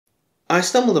I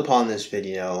stumbled upon this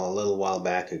video a little while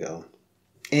back ago,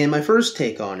 and my first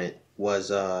take on it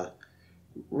was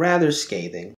rather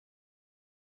scathing.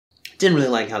 Didn't really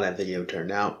like how that video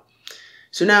turned out.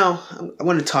 So now, I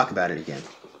want to talk about it again.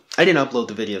 I didn't upload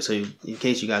the video, so in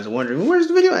case you guys are wondering, where's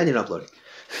the video? I didn't upload it.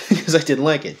 Because I didn't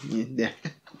like it. Yeah.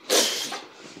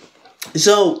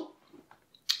 So,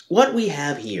 what we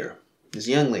have here is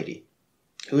a young lady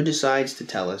who decides to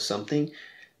tell us something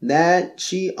that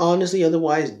she honestly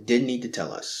otherwise didn't need to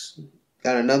tell us.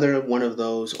 Got another one of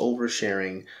those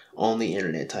oversharing on the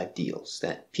internet type deals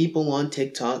that people on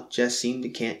TikTok just seem to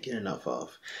can't get enough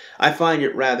of. I find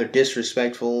it rather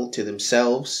disrespectful to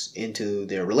themselves and to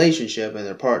their relationship and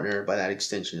their partner by that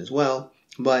extension as well.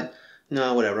 But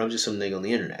no, whatever, I'm just some nigga on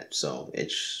the internet, so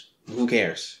who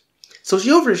cares? So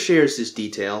she overshares this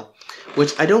detail,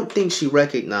 which I don't think she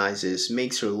recognizes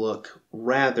makes her look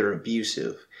rather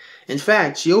abusive. In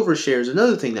fact, she overshares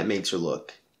another thing that makes her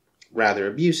look rather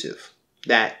abusive,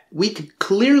 that we could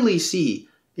clearly see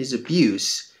is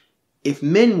abuse if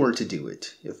men were to do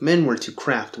it, if men were to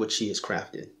craft what she has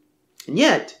crafted. And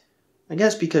yet, I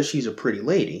guess because she's a pretty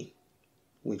lady,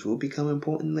 which will become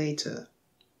important later,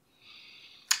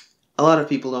 a lot of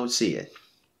people don't see it.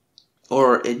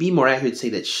 Or it'd be more accurate to say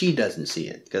that she doesn't see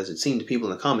it, because it seemed to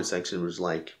people in the comment section was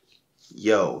like,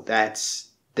 yo, that's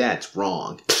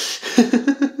wrong.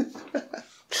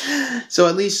 So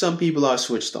at least some people are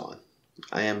switched on.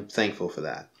 I am thankful for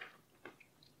that.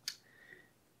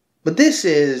 But this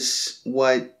is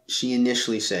what she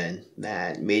initially said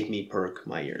that made me perk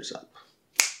my ears up.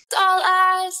 All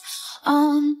eyes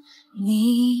on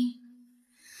me.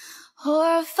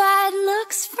 Horrified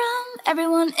looks from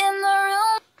everyone in the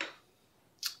room.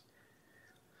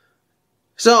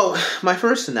 So, my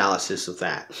first analysis of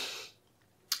that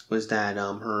was that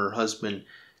her husband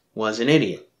was an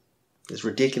idiot. This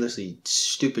ridiculously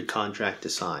stupid contract to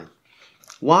sign.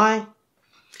 Why?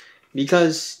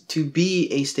 Because to be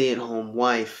a stay-at-home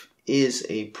wife is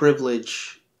a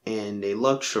privilege and a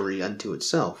luxury unto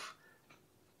itself.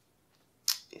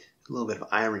 A little bit of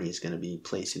irony is going to be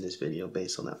placed in this video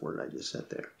based on that word I just said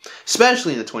there.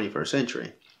 Especially in the 21st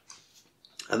century.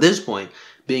 At this point,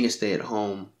 being a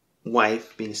stay-at-home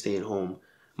wife, being a stay-at-home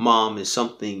mom is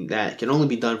something that can only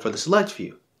be done for the select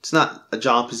few. It's not a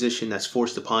job position that's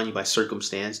forced upon you by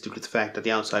circumstance due to the fact that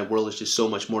the outside world is just so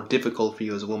much more difficult for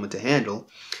you as a woman to handle.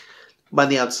 By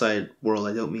the outside world,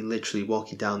 I don't mean literally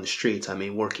walking down the streets. I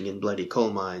mean working in bloody coal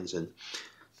mines and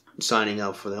signing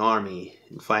up for the army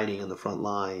and fighting on the front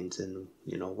lines and,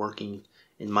 working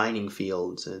in mining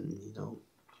fields and,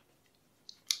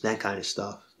 that kind of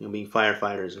stuff. Being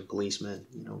firefighters and policemen,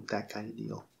 that kind of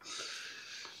deal.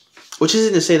 Which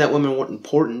isn't to say that women weren't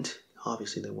important.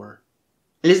 Obviously they were.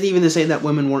 It isn't even to say that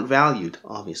women weren't valued.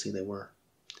 Obviously they were.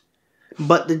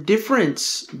 But the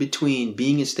difference between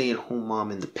being a stay-at-home mom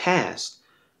in the past,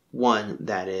 one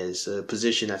that is a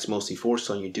position that's mostly forced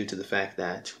on you due to the fact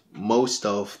that most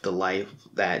of the life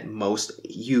that most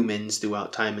humans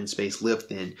throughout time and space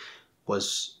lived in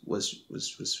was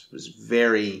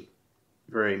very,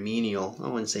 very menial. I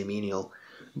wouldn't say menial,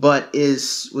 but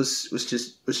was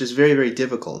just very, very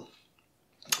difficult.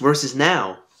 Versus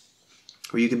now,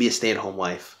 where you can be a stay-at-home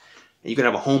wife, and you can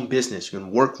have a home business, you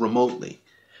can work remotely.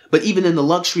 But even in the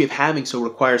luxury of having so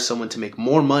requires someone to make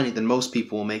more money than most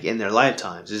people will make in their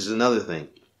lifetimes. This is another thing.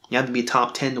 You have to be a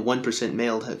top 10 to 1%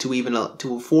 male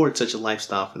to afford such a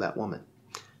lifestyle for that woman.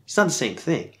 It's not the same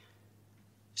thing.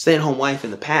 Stay-at-home wife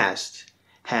in the past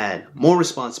had more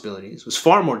responsibilities, was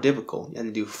far more difficult. You had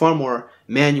to do far more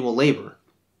manual labor.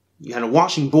 You had a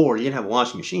washing board, you didn't have a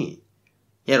washing machine.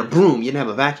 You had a broom, you didn't have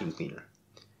a vacuum cleaner.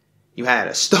 You had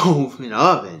a stove and an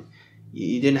oven.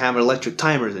 You didn't have electric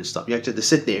timers and stuff. You actually had to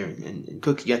sit there and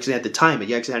cook. You actually had to time it.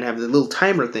 You actually had to have the little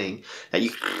timer thing that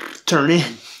you turn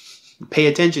in, pay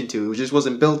attention to. It just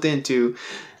wasn't built into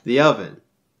the oven.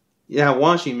 You had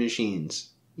washing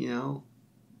machines,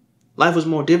 Life was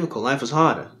more difficult. Life was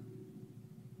harder.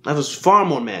 Life was far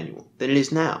more manual than it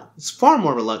is now. It's far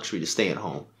more of a luxury to stay at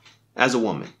home as a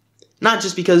woman. Not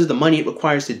just because of the money it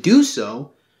requires to do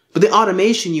so, but the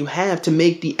automation you have to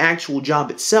make the actual job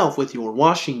itself with your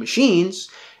washing machines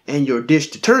and your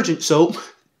dish detergent soap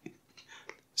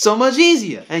so much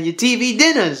easier. And your TV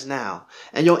dinners now.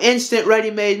 And your instant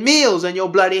ready-made meals and your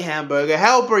bloody hamburger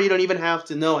helper. You don't even have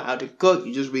to know how to cook.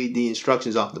 You just read the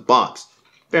instructions off the box.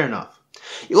 Fair enough.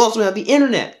 You also have the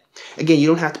internet. Again, you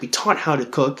don't have to be taught how to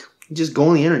cook. You just go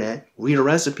on the internet, read a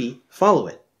recipe, follow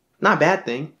it. Not a bad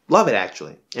thing. Love it,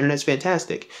 actually. Internet's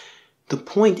fantastic. The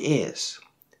point is,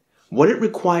 what it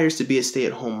requires to be a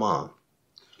stay-at-home mom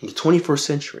in the 21st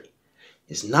century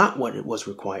is not what it was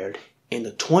required in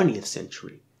the 20th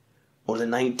century or the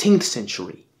 19th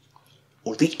century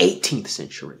or the 18th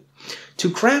century. To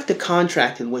craft a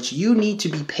contract in which you need to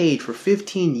be paid for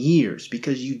 15 years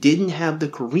because you didn't have the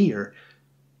career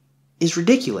is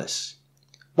ridiculous.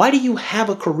 Why do you have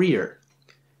a career?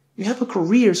 You have a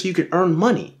career so you can earn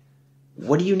money.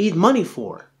 What do you need money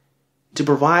for? To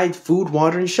provide food,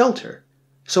 water, and shelter.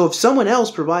 So if someone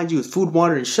else provides you with food,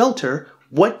 water, and shelter,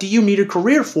 what do you need a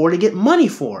career for to get money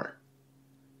for?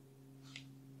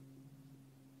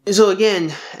 So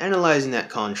again, analyzing that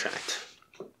contract,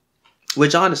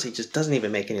 which honestly just doesn't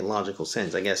even make any logical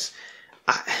sense. I guess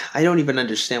I don't even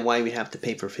understand why we have to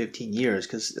pay for 15 years,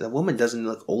 because the woman doesn't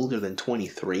look older than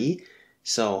 23.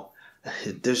 So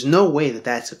there's no way that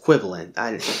that's equivalent.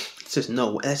 It's just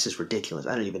no. That's just ridiculous.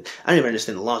 I don't even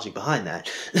understand the logic behind that.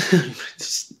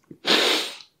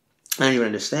 I don't even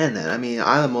understand that. I mean,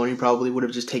 alimony probably would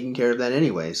have just taken care of that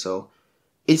anyway. So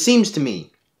it seems to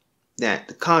me that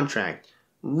the contract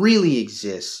really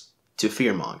exists to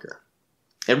fearmonger.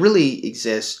 It really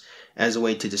exists as a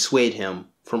way to dissuade him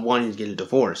from wanting to get a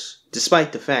divorce,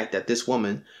 despite the fact that this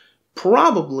woman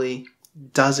probably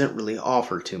doesn't really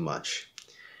offer too much.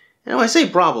 And when I say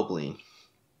probably,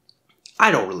 I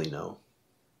don't really know.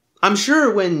 I'm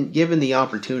sure when given the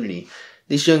opportunity,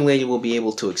 this young lady will be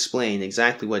able to explain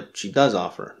exactly what she does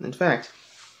offer. In fact,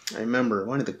 I remember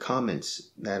one of the comments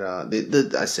that,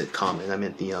 I said comment, I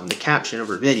meant the caption of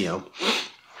her video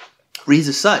reads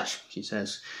as such. She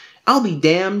says, "I'll be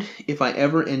damned if I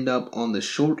ever end up on the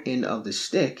short end of the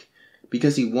stick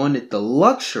because he wanted the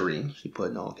luxury," she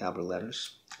put in all capital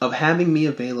letters, "of having me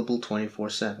available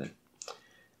 24/7.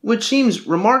 Which seems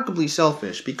remarkably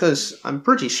selfish, because I'm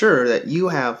pretty sure that you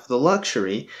have the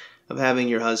luxury of having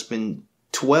your husband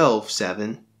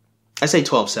 12/7. I say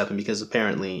 12/7 because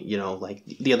apparently, like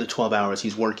the other 12 hours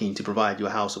he's working to provide you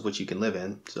a house of which you can live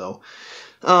in. So,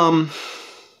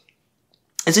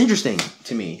 it's interesting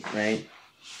to me, right?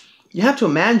 You have to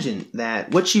imagine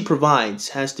that what she provides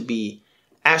has to be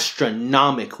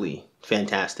astronomically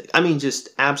fantastic. I mean, just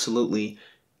absolutely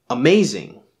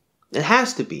amazing. It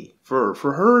has to be. For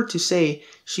her to say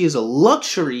she is a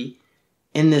luxury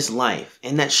in this life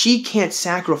and that she can't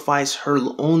sacrifice her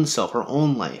own self, her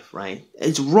own life, right?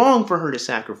 It's wrong for her to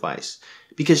sacrifice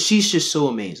because she's just so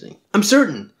amazing. I'm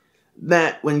certain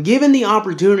that when given the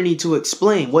opportunity to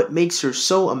explain what makes her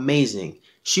so amazing,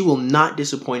 she will not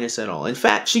disappoint us at all. In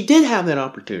fact, she did have that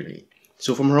opportunity.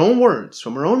 So from her own words,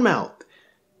 from her own mouth,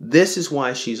 this is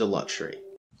why she's a luxury.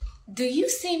 Do you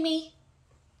see me?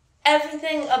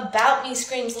 Everything about me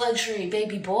screams luxury,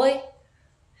 baby boy.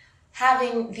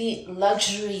 Having the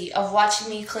luxury of watching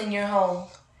me clean your home.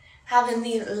 Having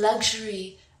the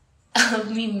luxury of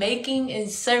me making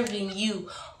and serving you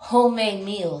homemade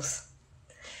meals.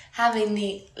 Having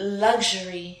the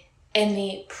luxury and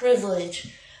the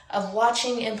privilege of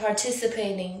watching and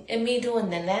participating in me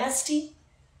doing the nasty.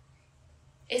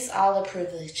 It's all a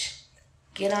privilege.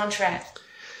 Get on track.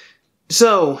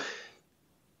 So,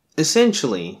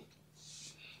 essentially,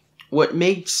 what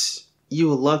makes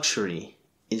you a luxury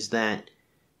is that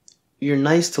you're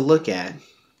nice to look at,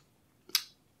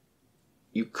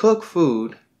 you cook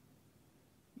food,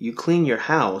 you clean your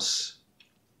house,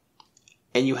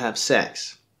 and you have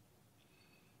sex.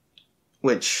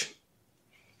 Which,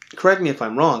 correct me if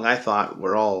I'm wrong, I thought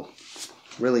were all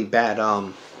really bad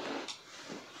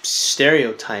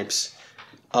stereotypes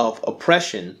of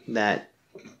oppression that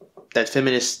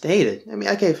feminists hated. I mean,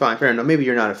 okay, fine, fair enough. Maybe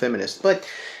you're not a feminist, but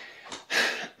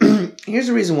here's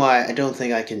the reason why I don't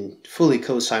think I can fully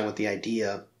co-sign with the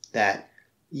idea that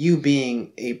you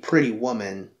being a pretty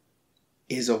woman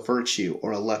is a virtue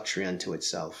or a luxury unto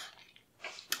itself.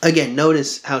 Again,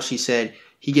 notice how she said,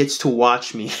 he gets to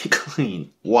watch me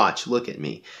clean. Watch, look at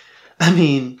me. I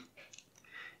mean,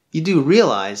 you do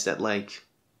realize that, like,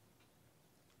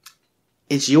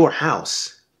 it's your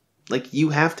house. Like, you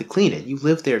have to clean it. You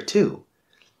live there too.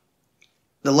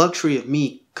 The luxury of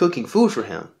me cooking food for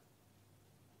him.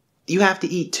 You have to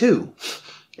eat too.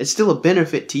 It's still a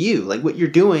benefit to you. Like, what you're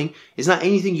doing is not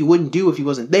anything you wouldn't do if he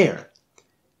wasn't there.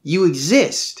 You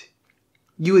exist.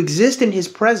 You exist in his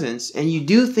presence, and you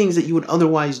do things that you would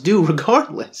otherwise do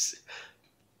regardless.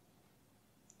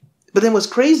 But then what's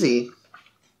crazy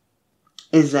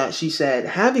is that she said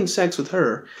having sex with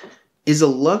her is a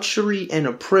luxury and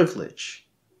a privilege.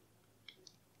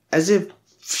 As if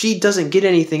she doesn't get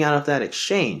anything out of that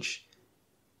exchange.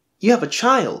 You have a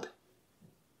child.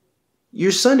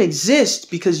 Your son exists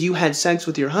because you had sex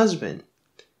with your husband.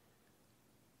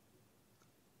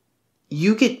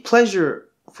 You get pleasure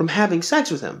from having sex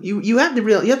with him. You have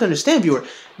to understand, viewer,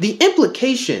 the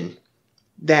implication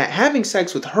that having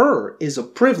sex with her is a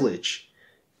privilege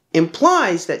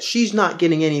implies that she's not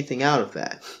getting anything out of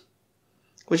that.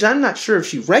 Which I'm not sure if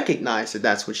she recognized that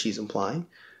that's what she's implying.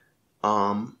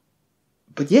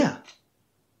 But yeah,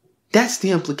 that's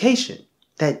the implication.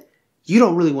 That you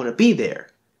don't really want to be there.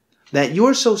 That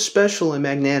you're so special and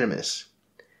magnanimous.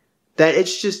 That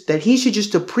it's just that he should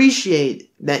just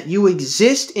appreciate that you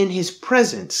exist in his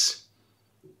presence.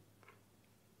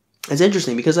 It's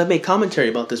interesting because I've made commentary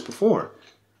about this before.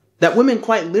 That women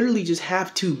quite literally just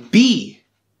have to be.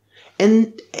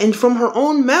 And from her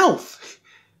own mouth,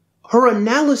 her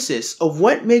analysis of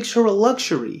what makes her a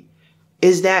luxury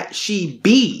is that she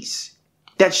bees,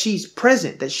 that she's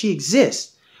present, that she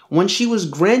exists. When she was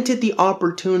granted the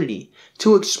opportunity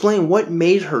to explain what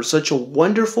made her such a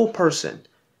wonderful person,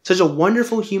 such a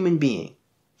wonderful human being,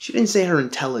 she didn't say her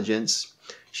intelligence.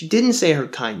 She didn't say her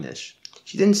kindness.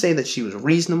 She didn't say that she was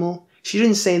reasonable. She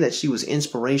didn't say that she was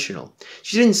inspirational.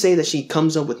 She didn't say that she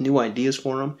comes up with new ideas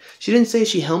for him. She didn't say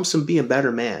she helps him be a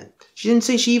better man. She didn't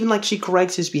say she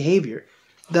corrects his behavior.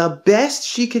 The best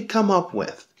she could come up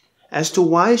with as to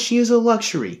why she is a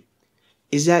luxury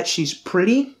is that she's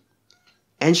pretty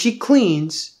and she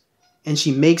cleans and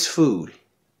she makes food.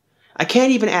 I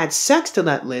can't even add sex to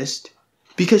that list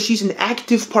because she's an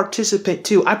active participant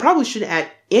too. I probably shouldn't add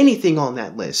anything on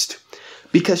that list.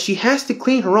 Because she has to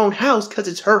clean her own house because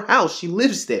it's her house. She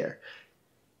lives there.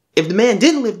 If the man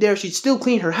didn't live there, she'd still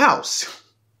clean her house.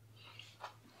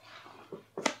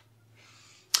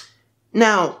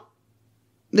 Now,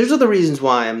 there's other reasons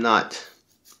why I'm not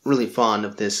really fond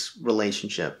of this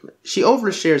relationship. She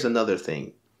overshares another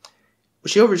thing.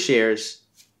 What she overshares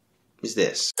is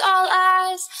this. All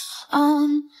eyes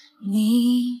on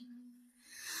me.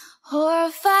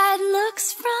 Horrified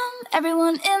looks from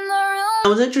everyone in the room.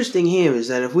 What's interesting here is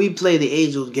that if we play the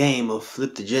age-old game of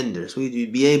flip the genders,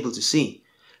 we'd be able to see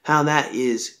how that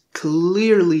is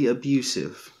clearly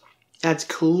abusive. That's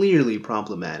clearly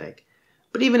problematic.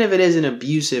 But even if it isn't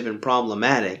abusive and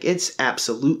problematic, it's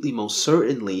absolutely most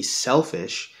certainly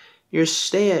selfish. You're a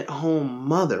stay-at-home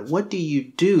mother. What do you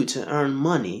do to earn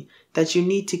money that you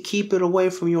need to keep it away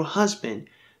from your husband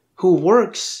who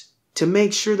works to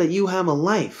make sure that you have a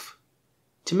life?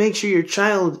 To make sure your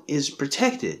child is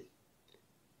protected.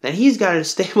 That he's got a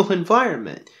stable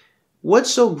environment.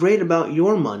 What's so great about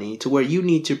your money to where you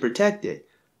need to protect it,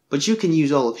 but you can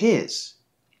use all of his?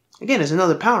 Again, it's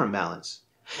another power imbalance.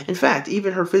 In fact,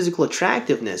 even her physical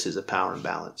attractiveness is a power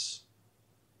imbalance.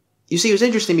 You see, it's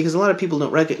interesting because a lot of people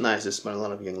don't recognize this about a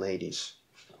lot of young ladies.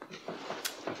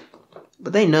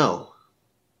 But they know.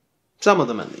 Some of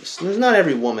them at least. Not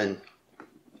every woman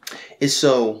is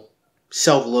so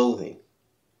self-loathing.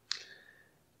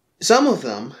 Some of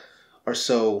them are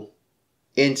so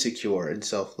insecure and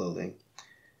self-loathing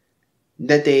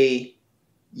that they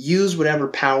use whatever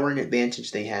power and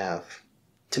advantage they have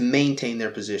to maintain their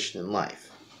position in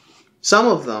life. Some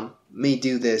of them may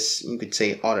do this, you could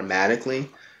say, automatically.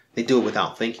 They do it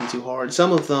without thinking too hard.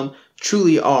 Some of them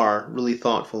truly are really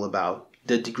thoughtful about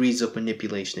the degrees of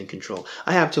manipulation and control.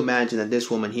 I have to imagine that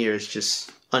this woman here is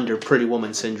just under pretty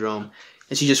woman syndrome.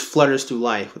 And she just flutters through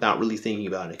life without really thinking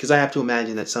about it. Because I have to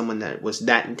imagine that someone that was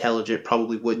that intelligent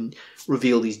probably wouldn't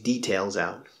reveal these details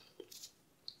out.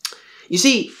 You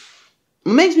see,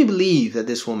 what makes me believe that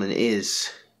this woman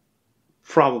is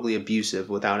probably abusive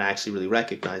without actually really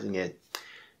recognizing it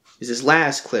is this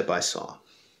last clip I saw.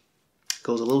 It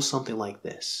goes a little something like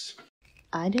this.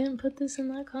 I didn't put this in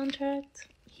that contract.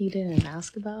 He didn't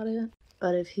ask about it.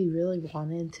 But if he really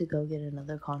wanted to go get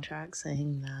another contract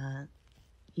saying that,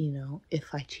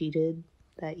 if I cheated,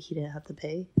 that he didn't have to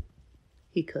pay,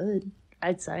 he could.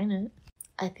 I'd sign it.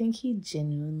 I think he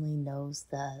genuinely knows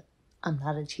that I'm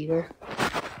not a cheater,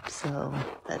 so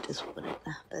that just wouldn't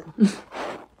happen.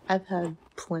 I've had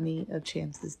plenty of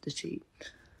chances to cheat.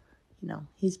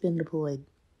 He's been deployed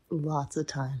lots of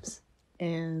times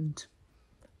and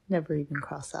never even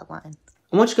crossed that line.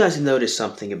 I want you guys to notice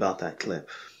something about that clip.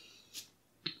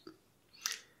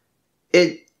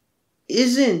 It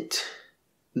isn't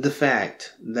the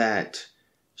fact that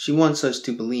she wants us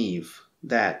to believe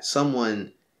that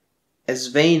someone as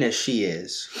vain as she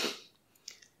is,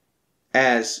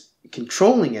 as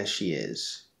controlling as she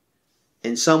is,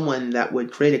 and someone that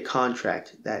would create a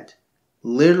contract that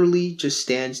literally just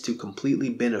stands to completely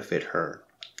benefit her,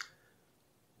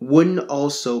 wouldn't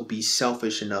also be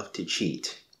selfish enough to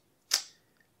cheat.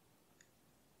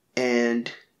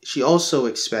 And she also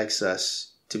expects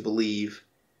us to believe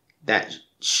that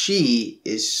she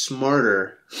is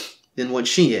smarter than what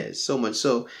she is. So much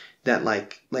so that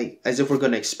like as if we're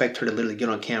going to expect her to literally get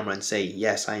on camera and say,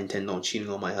 yes, I intend on cheating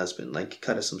on my husband. Like,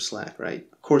 cut us some slack, right?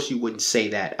 Of course you wouldn't say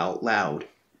that out loud.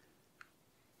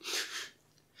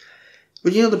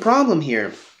 But the problem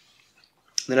here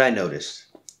that I noticed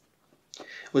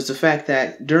was the fact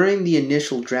that during the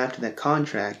initial draft of that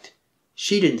contract,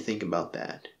 she didn't think about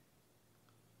that.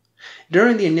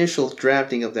 During the initial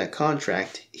drafting of that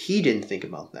contract, he didn't think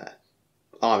about that.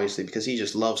 Obviously, because he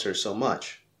just loves her so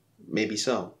much. Maybe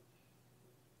so.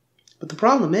 But the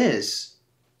problem is,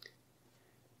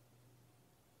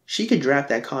 she could draft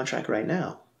that contract right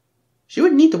now. She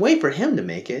wouldn't need to wait for him to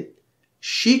make it.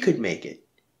 She could make it.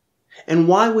 And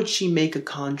why would she make a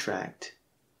contract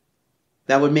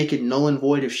that would make it null and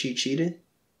void if she cheated?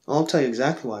 I'll tell you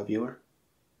exactly why, viewer.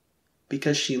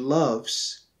 Because she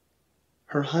loves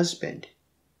her husband.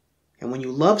 And when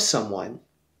you love someone,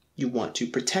 you want to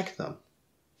protect them.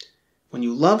 When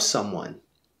you love someone,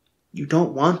 you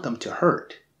don't want them to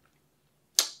hurt.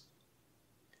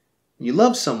 When you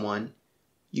love someone,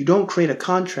 you don't create a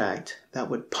contract that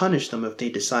would punish them if they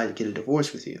decide to get a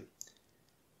divorce with you.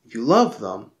 If you love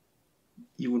them,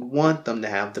 you would want them to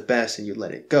have the best and you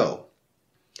let it go.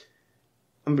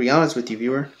 I'm going to be honest with you,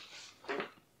 viewer.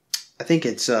 I think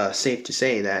it's safe to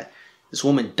say that this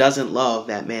woman doesn't love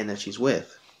that man that she's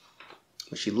with.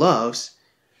 What she loves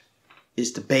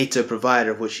is the beta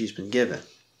provider of what she's been given.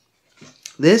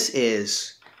 This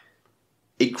is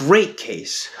a great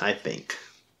case, I think,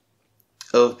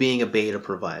 of being a beta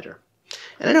provider.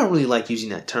 And I don't really like using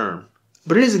that term,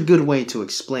 but it is a good way to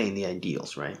explain the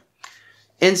ideals, right?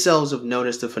 Incels have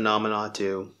noticed the phenomena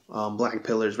too. Black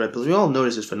pillars, red pillars, we all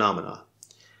notice this phenomena.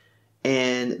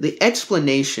 And the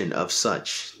explanation of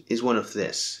such is one of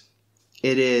this.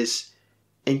 It is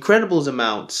incredible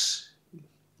amounts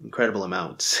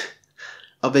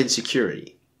of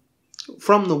insecurity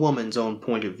from the woman's own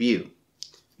point of view.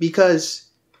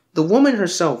 Because the woman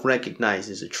herself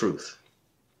recognizes a truth.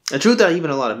 A truth that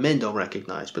even a lot of men don't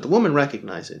recognize, but the woman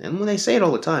recognizes it. And when they say it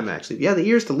all the time, actually, if you have the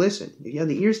ears to listen, if you have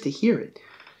the ears to hear it,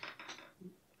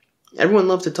 everyone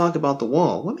loves to talk about the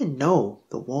wall. Women know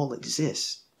the wall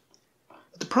exists.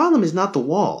 But the problem is not the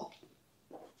wall.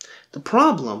 The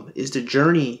problem is the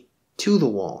journey to the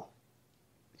wall.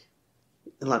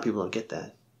 A lot of people don't get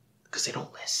that because they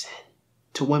don't listen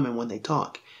to women when they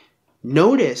talk.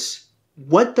 Notice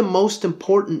what the most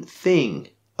important thing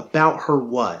about her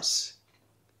was.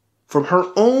 From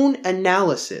her own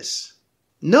analysis,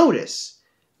 notice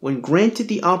when granted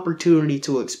the opportunity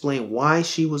to explain why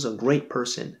she was a great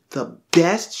person, the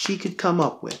best she could come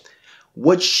up with,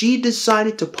 what she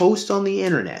decided to post on the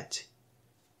internet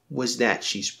was that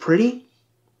she's pretty,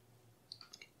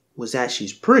 was that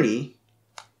she's pretty,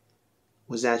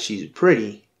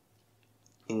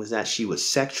 and was that she was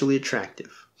sexually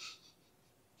attractive.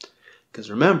 Because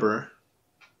remember,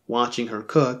 watching her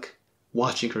cook,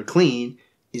 watching her clean,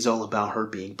 is all about her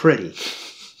being pretty.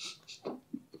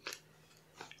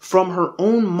 From her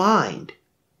own mind,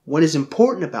 what is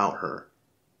important about her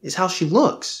is how she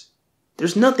looks.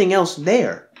 There's nothing else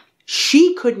there.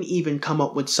 She couldn't even come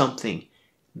up with something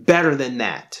better than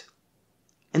that.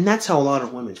 And that's how a lot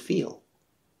of women feel.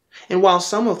 And while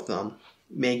some of them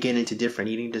may get into different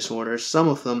eating disorders, some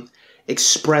of them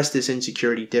express this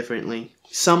insecurity differently,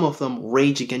 some of them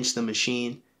rage against the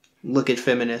machine. Look at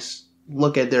feminists.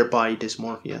 Look at their body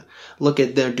dysmorphia. Look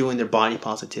at their doing their body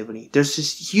positivity. There's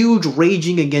this huge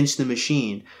raging against the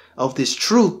machine of this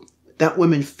truth that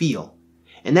women feel.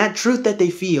 And that truth that they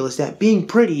feel is that being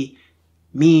pretty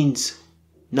means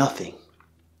nothing.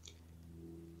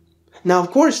 Now,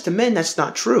 of course, to men, that's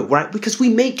not true, right? Because we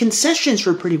make concessions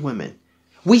for pretty women.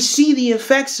 We see the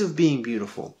effects of being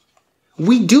beautiful.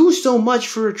 We do so much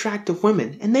for attractive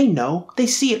women, and they know. They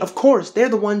see it. Of course, they're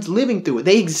the ones living through it.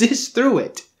 They exist through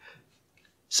it.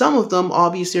 Some of them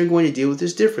obviously are going to deal with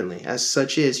this differently, as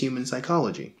such is human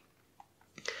psychology.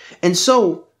 And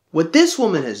so, what this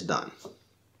woman has done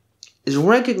is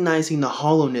recognizing the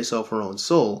hollowness of her own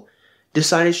soul,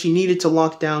 decided she needed to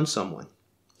lock down someone.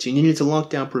 She needed to lock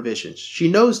down provisions. She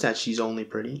knows that she's only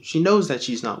pretty. She knows that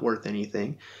she's not worth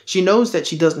anything. She knows that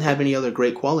she doesn't have any other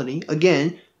great quality.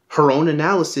 Again, her own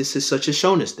analysis is such as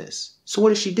shown us this. So what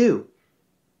does she do?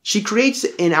 She creates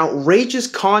an outrageous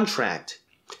contract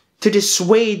to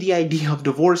dissuade the idea of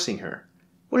divorcing her.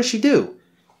 What does she do?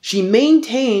 She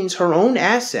maintains her own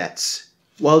assets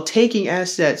while taking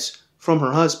assets from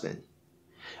her husband.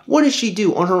 What does she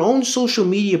do? On her own social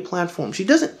media platform, she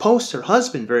doesn't post her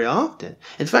husband very often.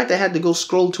 In fact, I had to go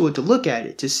scroll to it to look at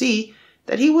it to see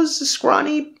that he was a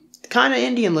scrawny, kind of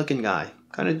Indian-looking guy.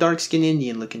 Kind of dark-skinned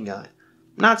Indian-looking guy.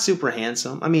 Not super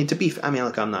handsome.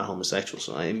 Look, I'm not homosexual,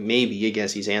 so I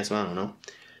guess he's handsome, I don't know.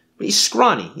 But he's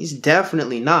scrawny. He's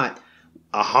definitely not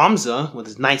a Hamza with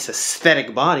his nice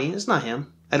aesthetic body. It's not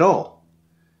him at all.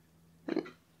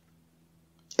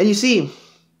 And you see,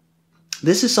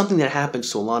 This is something that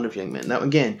happens to a lot of young men. Now,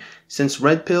 again, since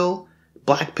red pill,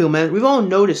 black pill men, we've all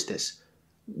noticed this.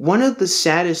 One of the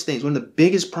saddest things, one of the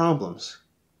biggest problems,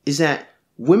 is that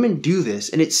women do this,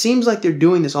 and it seems like they're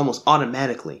doing this almost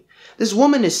automatically. This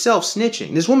woman is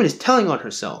self-snitching. This woman is telling on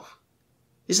herself.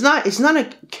 It's not a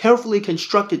carefully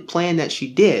constructed plan that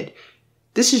she did.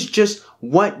 This is just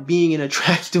what being an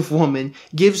attractive woman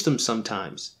gives them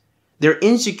sometimes. Their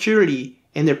insecurity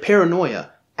and their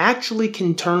paranoia actually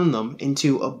can turn them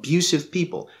into abusive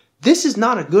people. This is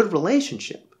not a good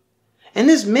relationship. And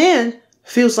this man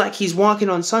feels like he's walking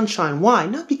on sunshine. Why?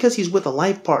 Not because he's with a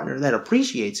life partner that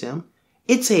appreciates him.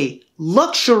 It's a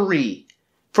luxury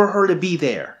for her to be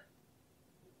there.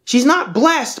 She's not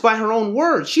blessed by her own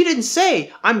words. She didn't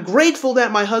say, I'm grateful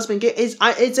that my husband gets...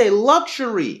 It's a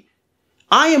luxury.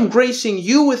 I am gracing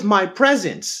you with my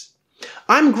presence.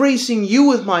 I'm gracing you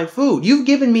with my food. You've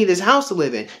given me this house to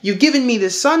live in. You've given me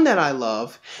this son that I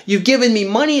love. You've given me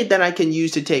money that I can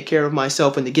use to take care of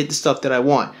myself and to get the stuff that I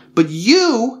want. But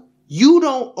you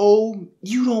don't owe,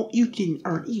 you didn't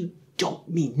earn, you don't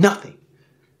mean nothing.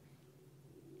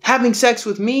 Having sex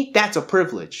with me, that's a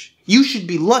privilege. You should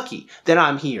be lucky that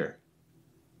I'm here.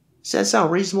 Does that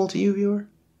sound reasonable to you, viewer?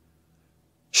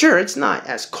 Sure, it's not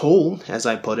as cold as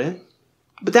I put it,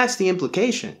 but that's the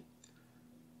implication.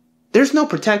 There's no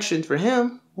protection for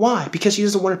him. Why? Because she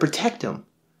doesn't want to protect him.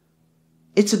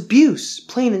 It's abuse,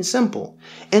 plain and simple.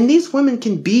 And these women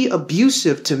can be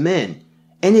abusive to men,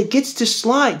 and it gets to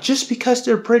slide just because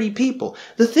they're pretty people.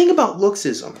 The thing about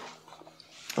looksism,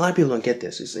 a lot of people don't get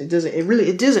this. It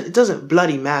doesn't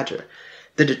bloody matter.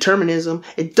 The determinism,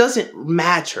 it doesn't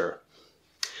matter.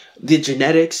 The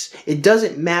genetics, it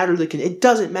doesn't matter. It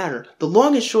doesn't matter. The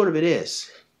long and short of it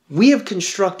is, we have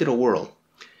constructed a world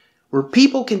where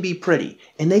people can be pretty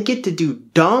and they get to do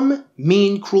dumb,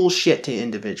 mean, cruel shit to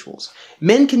individuals.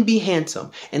 Men can be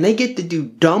handsome and they get to do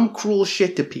dumb, cruel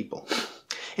shit to people.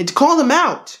 And to call them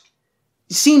out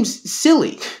seems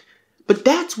silly, but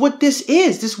that's what this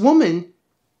is. This woman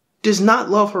does not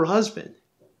love her husband.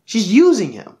 She's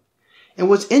using him. And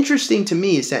what's interesting to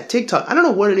me is that TikTok, I don't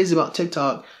know what it is about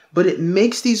TikTok, but it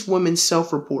makes these women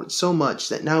self-report so much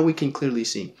that now we can clearly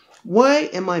see. Why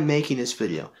am I making this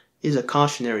video? Is a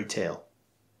cautionary tale.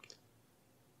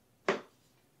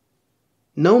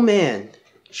 No man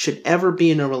should ever be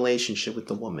in a relationship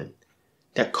with a woman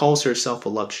that calls herself a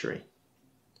luxury.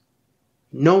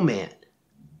 No man.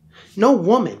 No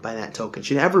woman, by that token,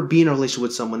 should ever be in a relationship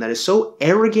with someone that is so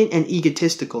arrogant and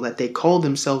egotistical that they call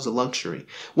themselves a luxury,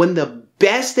 when the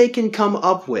best they can come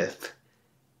up with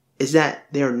is that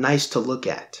they're nice to look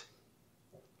at.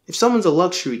 If someone's a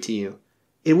luxury to you,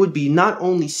 it would be not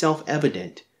only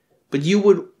self-evident, but you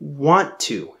would want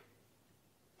to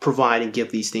provide and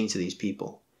give these things to these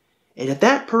people. And if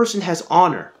that person has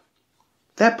honor,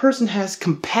 if that person has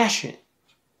compassion,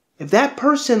 if that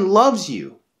person loves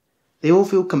you, they will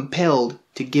feel compelled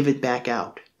to give it back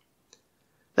out.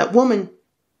 That woman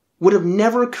would have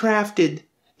never crafted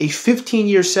a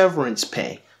 15-year severance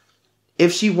pay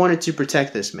if she wanted to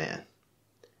protect this man.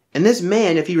 And this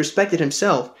man, if he respected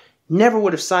himself, never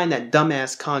would have signed that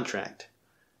dumbass contract.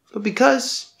 But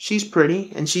because she's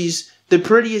pretty, and she's the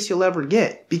prettiest you'll ever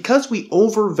get, because we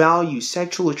overvalue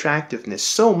sexual attractiveness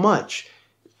so much,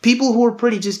 people who are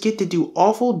pretty just get to do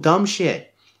awful dumb shit.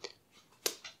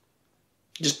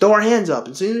 Just throw our hands up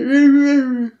and say,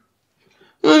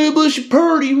 "Hey, but she's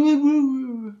pretty."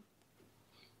 And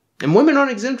women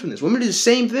aren't exempt from this. Women do the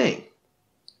same thing.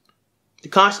 The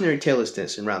cautionary tale is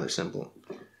this, and rather simple.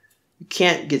 You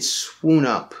can't get swooned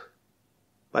up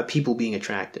by people being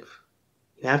attractive.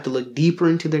 You have to look deeper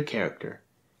into their character.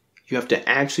 You have to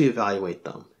actually evaluate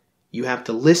them. You have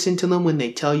to listen to them when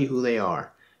they tell you who they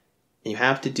are. And you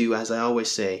have to do, as I always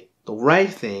say, the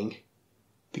right thing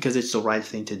because it's the right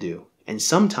thing to do. And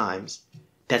sometimes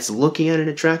that's looking at an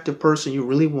attractive person you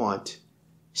really want,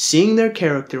 seeing their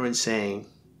character and saying,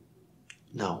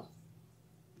 no,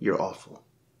 you're awful.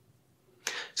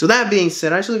 So that being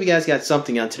said, I actually hope you guys got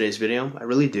something out of today's video. I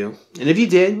really do. And if you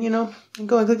did, go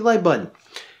and click the like button.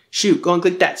 Shoot, go and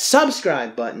click that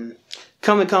subscribe button.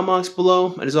 Comment box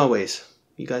below. And as always,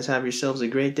 you guys have yourselves a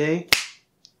great day.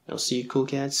 I'll see you cool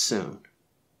cats soon.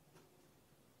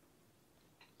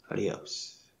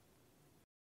 Adios.